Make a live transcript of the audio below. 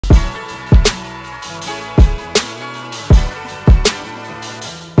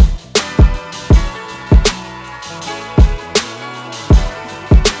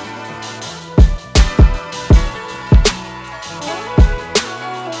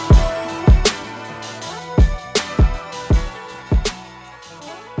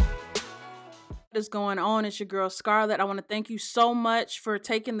is going on? It's your girl Scarlett. I want to thank you so much for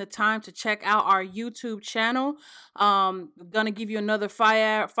taking the time to check out our YouTube channel. Gonna give you another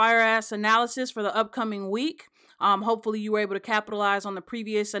fire ass analysis for the upcoming week. Hopefully you were able to capitalize on the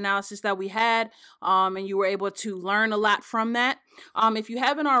previous analysis that we had, and you were able to learn a lot from that. If you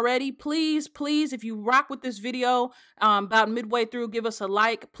haven't already, please, if you rock with this video about midway through, give us a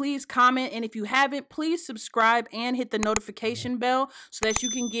like, please comment, and if you haven't, please subscribe and hit the notification bell so that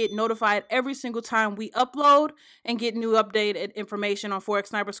you can get notified every single time we upload and get new updated information on Forex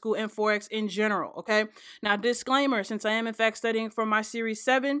Sniper School and Forex in general, okay? Now, disclaimer, since I am in fact studying for my Series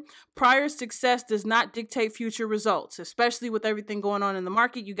 7, prior success does not dictate future results, especially with everything going on in the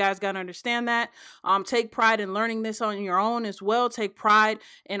market. You guys got to understand that. Take pride in learning this on your own as well. Take pride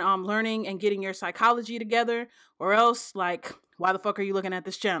in learning and getting your psychology together, or else, like, why the fuck are you looking at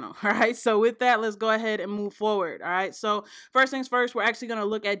this channel? All right, so with that, let's go ahead and move forward. All right, so first things first, we're actually going to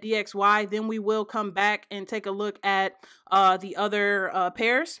look at DXY, then we will come back and take a look at the other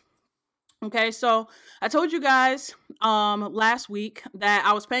pairs. Okay, so I told you guys last week that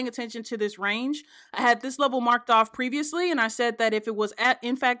I was paying attention to this range. I had this level marked off previously, and I said that if it was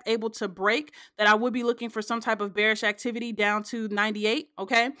in fact able to break, that I would be looking for some type of bearish activity down to 98,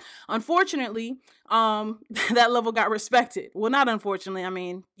 okay? Unfortunately, that level got respected. Well, not unfortunately, I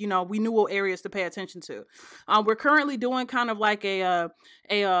mean, you know, we knew what areas to pay attention to. We're currently doing kind of like a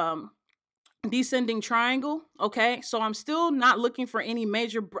descending triangle, okay? So I'm still not looking for any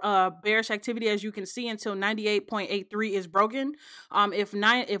major bearish activity, as you can see, until 98.83 is broken. If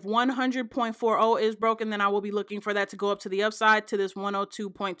 100.40 is broken, then I will be looking for that to go up to the upside to this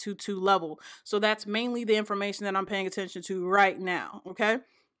 102.22 level. So that's mainly the information that I'm paying attention to right now, okay?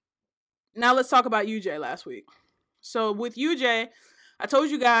 Now let's talk about UJ last week. So with UJ, I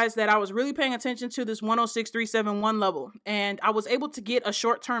told you guys that I was really paying attention to this 106.371 level, and I was able to get a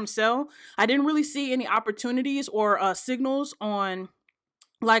short-term sell. I didn't really see any opportunities or signals on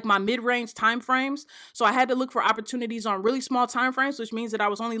like my mid-range time frames, so I had to look for opportunities on really small time frames, which means that I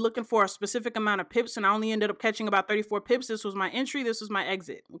was only looking for a specific amount of pips, and I only ended up catching about 34 pips. This was my entry, this was my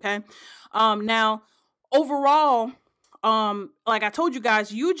exit, okay? Now, overall, like I told you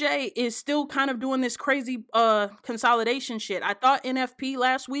guys, UJ is still kind of doing this crazy consolidation shit. I thought NFP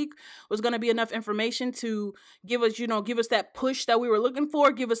last week was going to be enough information to give us, you know, give us that push that we were looking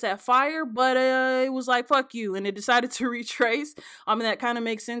for, give us that fire, but it was like, fuck you, and it decided to retrace. And that kind of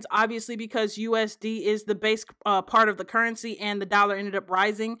makes sense, obviously, because USD is the base part of the currency, and the dollar ended up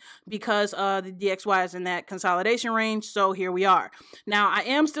rising because the DXY is in that consolidation range, so here we are. Now, I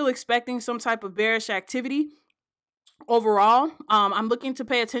am still expecting some type of bearish activity. Overall, I'm looking to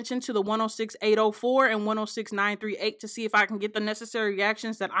pay attention to the 106.804 and 106.938 to see if I can get the necessary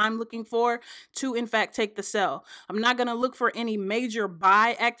reactions that I'm looking for to, in fact, take the sell. I'm not going to look for any major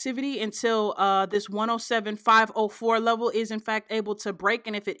buy activity until this 107.504 level is, in fact, able to break.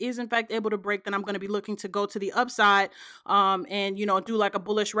 And if it is, in fact, able to break, then I'm going to be looking to go to the upside and, you know, do like a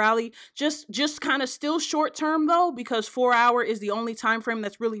bullish rally. Just kind of still short term, though, because 4 hour is the only time frame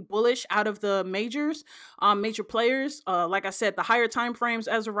that's really bullish out of the majors, major players. Like I said, the higher time frames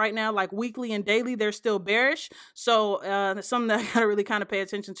as of right now, like weekly and daily, they're still bearish. So that's something that I gotta really kind of pay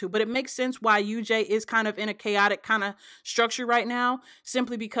attention to. But it makes sense why UJ is kind of in a chaotic kind of structure right now,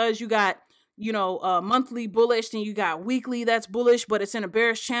 simply because you got, you know, monthly bullish, then you got weekly that's bullish, but it's in a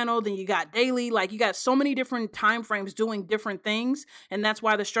bearish channel, then you got daily, like you got so many different time frames doing different things, and that's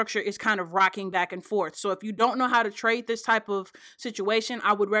why the structure is kind of rocking back and forth. So if you don't know how to trade this type of situation,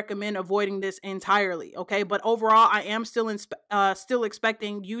 I would recommend avoiding this entirely, okay? But overall, I am still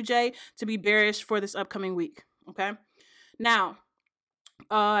expecting UJ to be bearish for this upcoming week, okay? Now,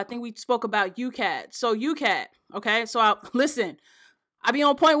 I think we spoke about UCAD. So UCAD, okay? So listen, I be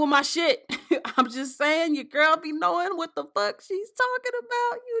on point with my shit. I'm just saying, your girl be knowing what the fuck she's talking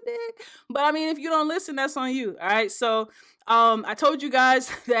about, you dig? But I mean, if you don't listen, that's on you, all right? So I told you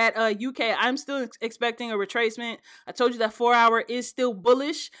guys that UK, I'm still expecting a retracement. I told you that 4 hour is still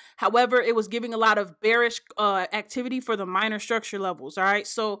bullish. However, it was giving a lot of bearish activity for the minor structure levels, all right?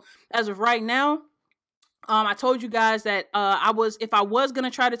 So as of right now, I told you guys that if I was going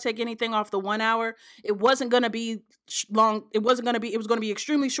to try to take anything off the 1 hour, it wasn't going to be long. It was going to be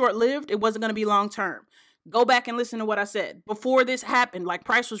extremely short lived. It wasn't going to be long term. Go back and listen to what I said before this happened. Like,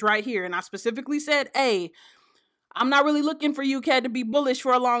 price was right here. And I specifically said, hey, I'm not really looking for UCAD to be bullish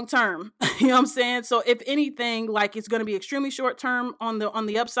for a long term. You know what I'm saying? So if anything, like, it's going to be extremely short term on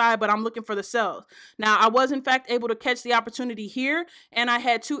the upside, but I'm looking for the sells. Now, I was in fact able to catch the opportunity here, and I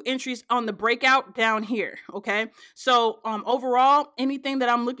had 2 entries on the breakout down here. Okay. So overall, anything that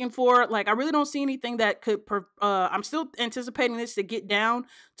I'm looking for, like, I really don't see anything that could, I'm still anticipating this to get down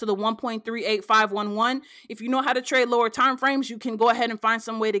to the 1.38511. If you know how to trade lower time frames, you can go ahead and find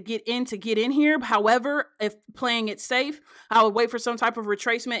some way to get in here. However, if playing it safe, I would wait for some type of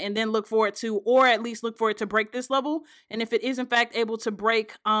retracement and then look for it to, or at least look for it to break this level. And if it is in fact able to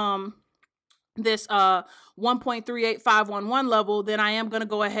break this 1.38511 level, then I am going to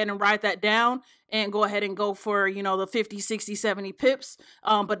go ahead and write that down and go ahead and go for, you know, the 50, 60, 70 pips.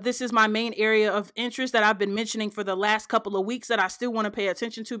 But this is my main area of interest that I've been mentioning for the last couple of weeks that I still want to pay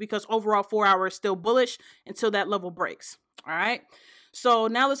attention to, because overall 4 hours is still bullish until that level breaks. All right. So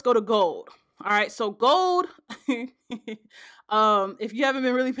now let's go to gold. All right. So gold, if you haven't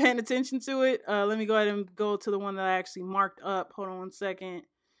been really paying attention to it, let me go ahead and go to the one that I actually marked up. Hold on 1 second.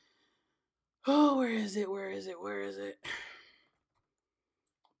 Oh, where is it? Where is it? Where is it?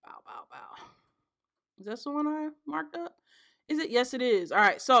 Bow, bow, bow. Is that the one I marked up? Is it? Yes, it is. All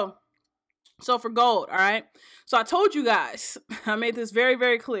right. So for gold, all right. So I told you guys, I made this very,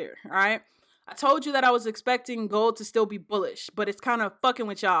 very clear. All right. I told you that I was expecting gold to still be bullish, but it's kind of fucking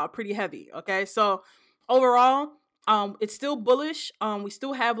with y'all pretty heavy. Okay. So overall, it's still bullish. We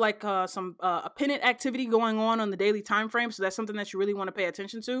still have like some a pennant activity going on the daily time frame, so that's something that you really want to pay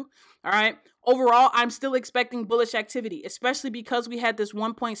attention to. All right. Overall, I'm still expecting bullish activity, especially because we had this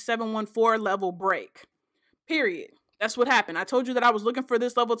 1.714 level break. Period. That's what happened. I told you that I was looking for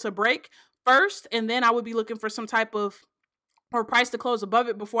this level to break first, and then I would be looking for some type of, or price to close above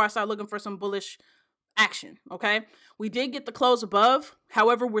it before I start looking for some bullish action. Okay. We did get the close above.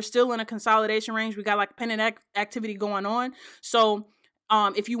 However, we're still in a consolidation range. We got like pennant activity going on. So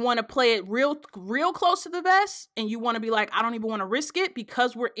if you want to play it real close to the vest and you want to be like, I don't even want to risk it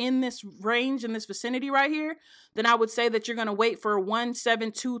because we're in this range, in this vicinity right here, then I would say that you're going to wait for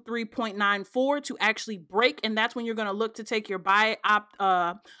 1723.94 to actually break. And that's when you're going to look to take your buy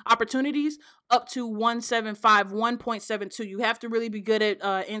opportunities up to 1751.72. You have to really be good at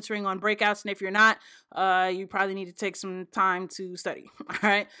entering on breakouts. And if you're not, you probably need to take some time to study. All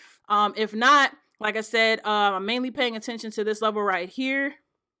right. If not, like I said, I'm mainly paying attention to this level right here,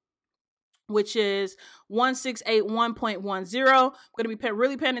 which is 1681.10. I'm going to be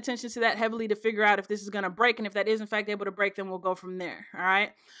really paying attention to that heavily to figure out if this is going to break. And if that is in fact able to break, then we'll go from there. All right.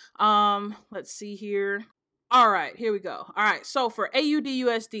 Let's see here. All right, here we go. All right, so for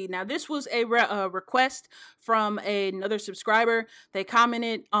AUD/USD, now this was a request from another subscriber. They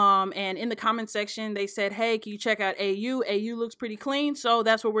commented, and in the comment section, they said, hey, can you check out AU? AU looks pretty clean, so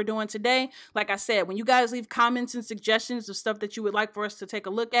that's what we're doing today. Like I said, when you guys leave comments and suggestions of stuff that you would like for us to take a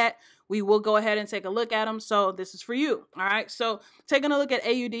look at, we will go ahead and take a look at them, so this is for you. All right, so taking a look at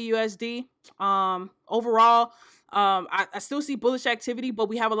AUD/USD, overall, I still see bullish activity, but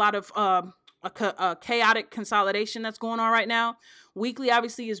we have a lot of a chaotic consolidation that's going on right now. Weekly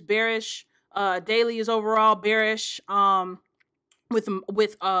obviously is bearish. Daily is overall bearish. With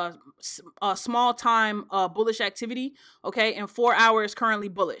a small time bullish activity. Okay, and 4 hours currently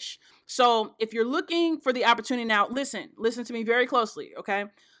bullish. So if you're looking for the opportunity now, listen to me very closely. Okay,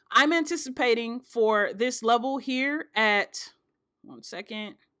 I'm anticipating for this level here at 1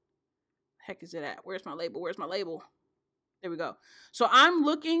 second. Heck is it at? Where's my label? Where's my label? There we go. So I'm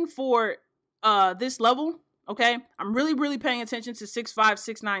looking for this level. Okay, I'm really paying attention to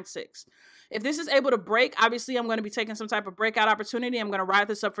 65696. If this is able to break, obviously I'm going to be taking some type of breakout opportunity. I'm going to ride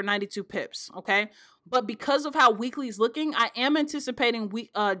this up for 92 pips. Okay, but because of how weekly is looking, I am anticipating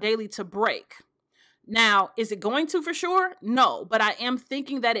daily to break. Now, is it going to for sure? No, but I am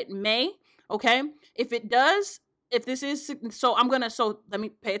thinking that it may. Okay, if it does, if this is so, let me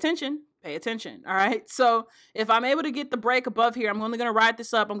pay attention. Pay attention. All right. So if I'm able to get the break above here, I'm only going to ride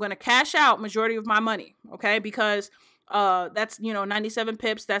this up. I'm going to cash out majority of my money. Okay. Because that's, 97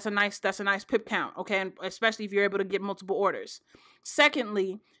 pips. That's a nice pip count. Okay. And especially if you're able to get multiple orders.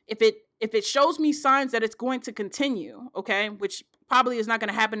 Secondly, if it shows me signs that it's going to continue, okay, which probably is not going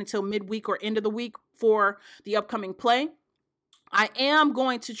to happen until midweek or end of the week for the upcoming play, I am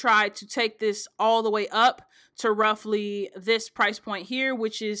going to try to take this all the way up to roughly this price point here,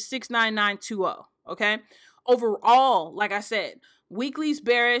 which is 69920. Okay. Overall, like I said, weekly's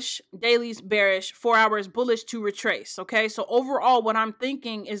bearish, daily's bearish, 4 hours bullish to retrace. Okay. So overall, what I'm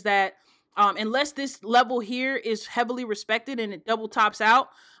thinking is that unless this level here is heavily respected and it double tops out,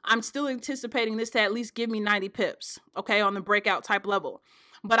 I'm still anticipating this to at least give me 90 pips. Okay. On the breakout type level.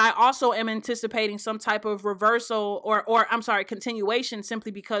 but I also am anticipating some type of reversal or I'm sorry, continuation,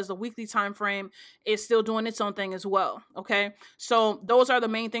 simply because the weekly time frame is still doing its own thing as well. Okay, so those are the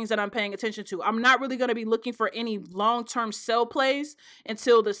main things that I'm paying attention to. I'm not really going to be looking for any long-term sell plays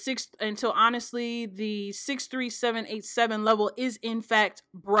until honestly the 63787 level is in fact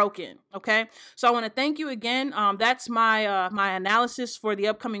broken. Okay, so I want to thank you again. That's my my analysis for the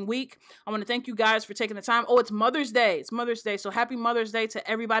upcoming week. I want to thank you guys for taking the time. Oh, it's Mother's Day. It's Mother's Day. So happy Mother's Day to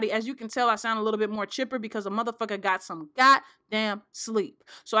everybody. As you can tell, I sound a little bit more chipper because a motherfucker got some goddamn sleep.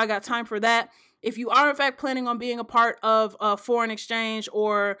 So I got time for that. If you are in fact planning on being a part of foreign exchange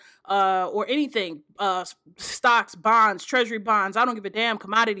or anything, stocks, bonds, treasury bonds, I don't give a damn,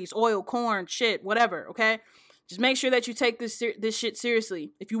 commodities, oil, corn, shit, whatever, okay? Just make sure that you take this shit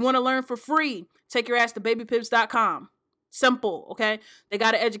seriously. If you want to learn for free, take your ass to babypips.com. Simple, okay? They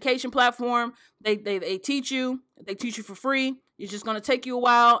got an education platform. They teach you for free. It's just going to take you a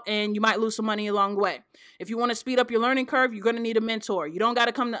while and you might lose some money along the way. If you want to speed up your learning curve, you're going to need a mentor. You don't got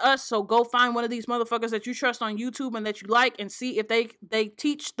to come to us, so go find one of these motherfuckers that you trust on YouTube and that you like and see if they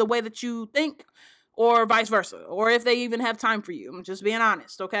teach the way that you think or vice versa, or if they even have time for you. I'm just being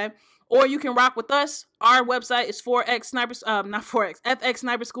honest, okay? Or you can rock with us. Our website is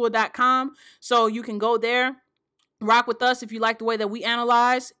ForexSniperSchool.com, so you can go there. Rock with us if you like the way that we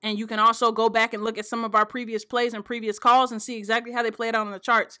analyze, and you can also go back and look at some of our previous plays and previous calls and see exactly how they played out on the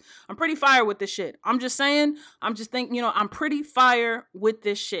charts. I'm pretty fire with this shit. I'm just saying, I'm just thinking, you know, I'm pretty fire with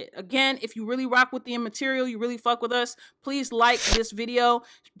this shit. Again, if you really rock with the material, you really fuck with us, please like this video.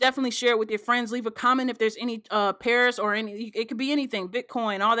 Definitely share it with your friends. Leave a comment if there's any pairs or any, it could be anything,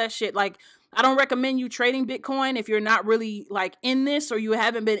 Bitcoin, all that shit. Like, I don't recommend you trading Bitcoin if you're not really like in this or you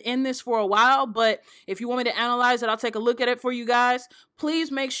haven't been in this for a while. But if you want me to analyze it, I'll take a look at it for you guys.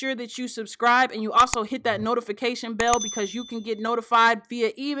 Please make sure that you subscribe and you also hit that notification bell because you can get notified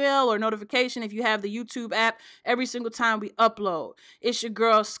via email or notification if you have the YouTube app every single time we upload. It's your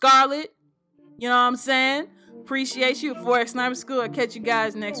girl Scarlett. You know what I'm saying? Appreciate you. Forex Sniper School. I'll catch you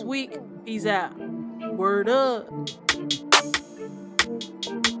guys next week. Peace out. Word up.